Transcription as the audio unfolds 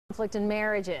Conflict in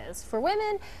marriages. For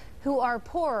women who are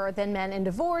poorer than men in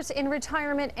divorce, in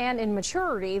retirement, and in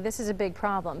maturity, this is a big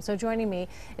problem. So joining me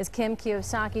is Kim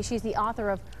Kiyosaki. She's the author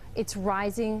of It's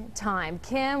Rising Time.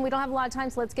 Kim, we don't have a lot of time,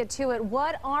 so let's get to it.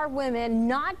 What are women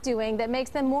not doing that makes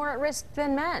them more at risk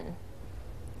than men?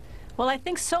 Well, I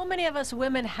think so many of us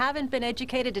women haven't been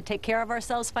educated to take care of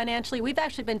ourselves financially. We've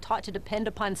actually been taught to depend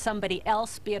upon somebody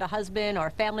else, be it a husband or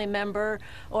a family member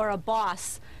or a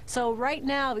boss. So right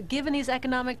now, given these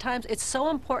economic times, it's so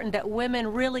important that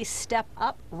women really step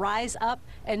up, rise up,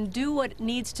 and do what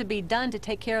needs to be done to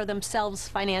take care of themselves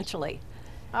financially.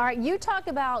 All right, you talk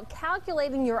about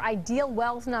calculating your ideal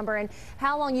wealth number and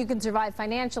how long you can survive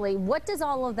financially. What does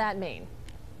all of that mean?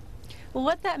 Well,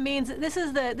 what that means, this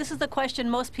is the question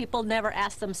most people never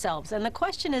ask themselves. And the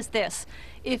question is this: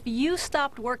 if you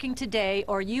stopped working today,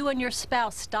 or you and your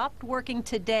spouse stopped working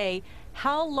today,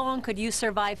 how long could you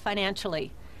survive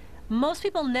financially? Most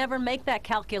people never make that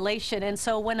calculation, and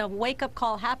so when a wake-up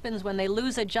call happens, when they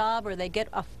lose a job or they get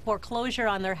a foreclosure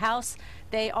on their house,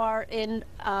 they are in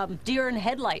deer in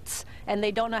headlights and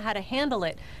they don't know how to handle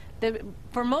it.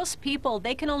 For most people,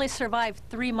 they can only survive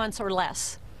 3 months or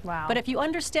less. Wow. But if you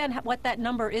understand what that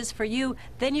number is for you,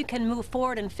 then you can move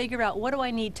forward and figure out, what do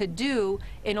I need to do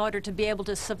in order to be able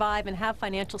to survive and have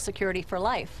financial security for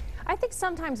life. I think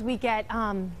sometimes we get,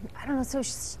 I don't know,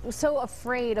 so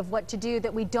afraid of what to do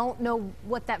that we don't know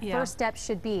what that first step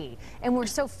should be. And we're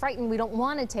so frightened we don't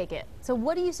want to take it. So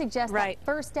what do you suggest that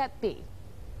first step be?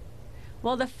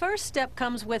 Well, the first step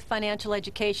comes with financial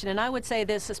education, and I would say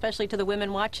this, especially to the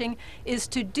women watching, is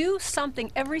to do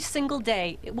something every single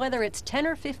day, whether it's 10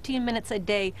 or 15 minutes a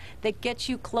day, that gets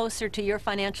you closer to your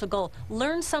financial goal.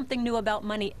 Learn something new about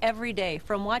money every day,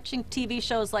 from watching TV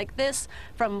shows like this,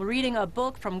 from reading a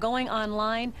book, from going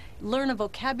online. Learn a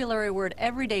vocabulary word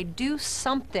every day. Do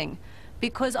something,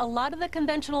 because a lot of the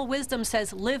conventional wisdom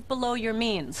says live below your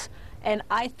means, and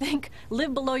I think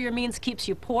live below your means keeps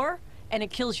you poor, and it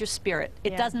kills your spirit.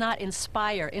 It does not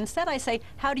inspire. Instead, I say,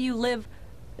 how do you live,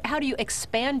 how do you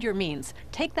expand your means?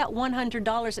 Take that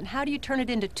 $100 and how do you turn it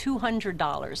into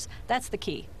 $200? That's the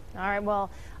key. All right,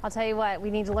 well, I'll tell you what, we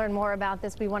need to learn more about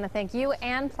this. We want to thank you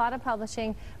and Plata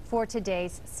Publishing for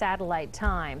today's Satellite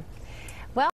Time.